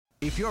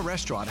If your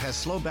restaurant has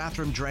slow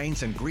bathroom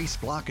drains and grease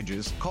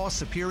blockages, call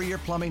Superior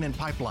Plumbing and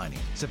Pipelining.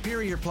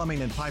 Superior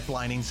Plumbing and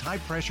Pipelining's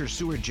high-pressure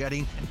sewer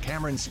jetting and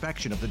camera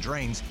inspection of the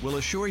drains will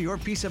assure your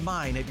peace of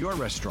mind at your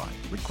restaurant.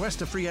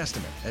 Request a free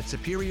estimate at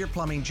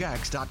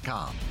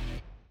SuperiorPlumbingJacks.com.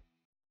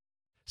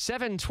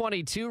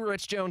 7:22,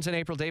 Rich Jones and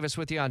April Davis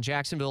with you on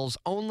Jacksonville's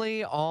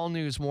only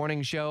all-news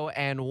morning show.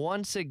 And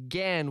once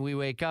again, we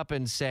wake up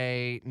and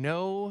say,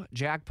 no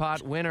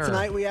jackpot winner.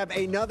 Tonight, we have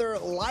another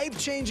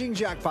life-changing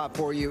jackpot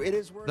for you. It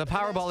is worth the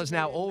Powerball is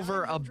now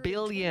over $1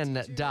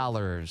 billion.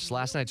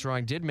 Last night's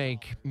drawing did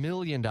make $1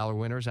 million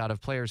winners out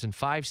of players in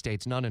 5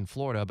 states, none in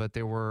Florida. But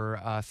there were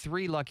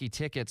 3 lucky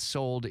tickets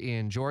sold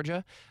in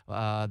Georgia,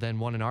 then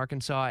 1 in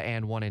Arkansas,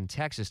 and 1 in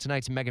Texas.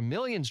 Tonight's Mega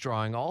Millions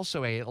drawing,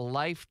 also a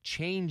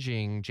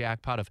life-changing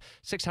jackpot of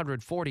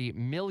 $640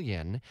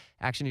 million.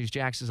 Action News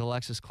Jax's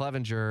Alexus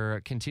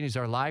Cleavenger continues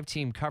our live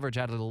team coverage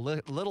out of the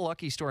Little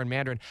Lucky store in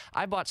Mandarin.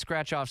 I bought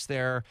scratch-offs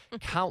there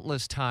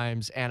countless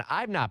times, and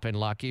I've not been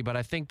lucky, but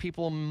I think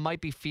people might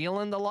be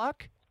feeling the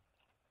luck.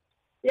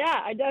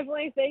 Yeah, I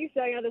definitely think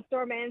so. You know, the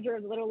store manager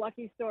of the Little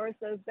Lucky store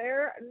says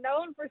they're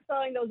known for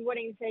selling those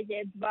winning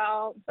tickets.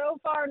 Well, so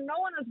far, no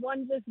one has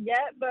won just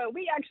yet, but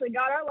we actually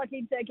got our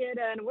lucky ticket,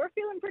 and we're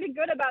feeling pretty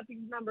good about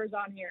these numbers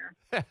on here.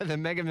 The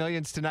Mega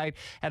Millions tonight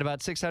at about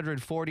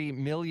 $640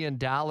 million.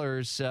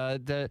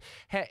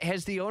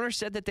 Has the owner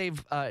said that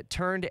they've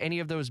turned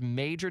any of those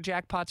major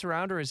jackpots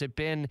around, or has it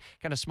been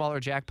kind of smaller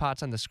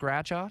jackpots on the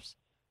scratch-offs?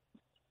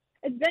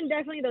 It's been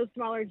definitely those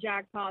smaller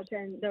jackpots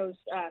and those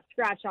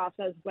scratch-offs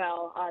as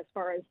well, as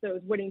far as those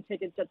winning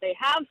tickets that they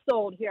have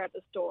sold here at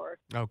the store.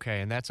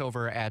 Okay, and that's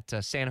over at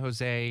San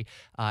Jose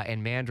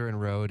and Mandarin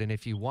Road. And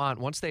if you want,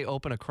 once they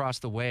open across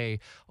the way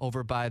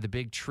over by the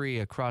big tree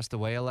across the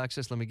way,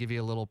 Alexis, let me give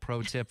you a little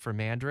pro tip for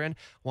Mandarin.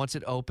 Once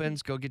it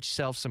opens, go get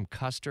yourself some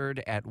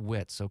custard at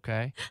Witt's,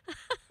 okay?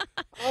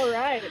 All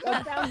right,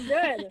 that sounds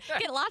good.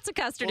 Get lots of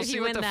custard We'll if see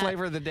you what win the that.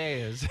 flavor of the day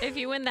is. If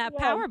you win that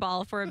Yeah.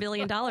 Powerball for $1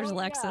 billion,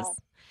 Alexis. Yeah.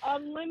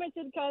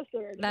 Unlimited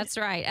custard. That's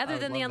right. Other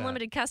than the love that.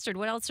 unlimited custard,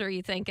 what else are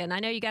you thinking? I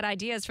know you got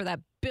ideas for that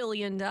 $1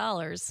 billion.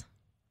 I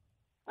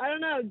don't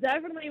know.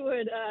 Definitely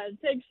would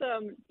take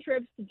some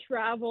trips to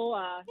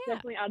travel,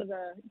 definitely out of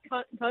the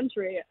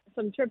country.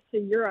 Some trips to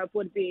Europe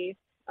would be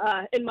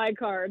in my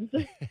cards.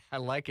 I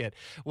like it.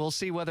 We'll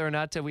see whether or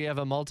not we have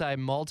a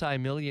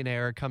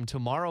multi-millionaire come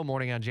tomorrow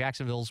morning on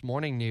Jacksonville's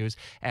Morning News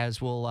as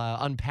we'll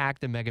unpack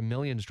the Mega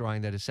Millions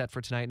drawing that is set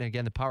for tonight. And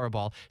again, the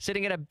Powerball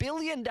sitting at $1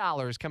 billion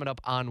coming up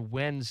on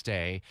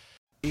Wednesday.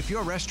 If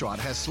your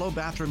restaurant has slow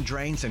bathroom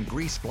drains and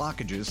grease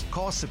blockages,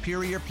 call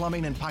Superior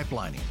Plumbing and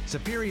Pipelining.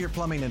 Superior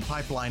Plumbing and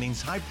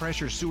Pipelining's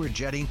high-pressure sewer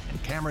jetting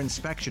and camera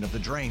inspection of the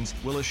drains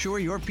will assure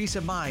your peace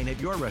of mind at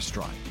your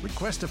restaurant.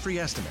 Request a free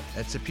estimate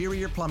at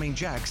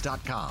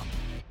SuperiorPlumbingJacks.com.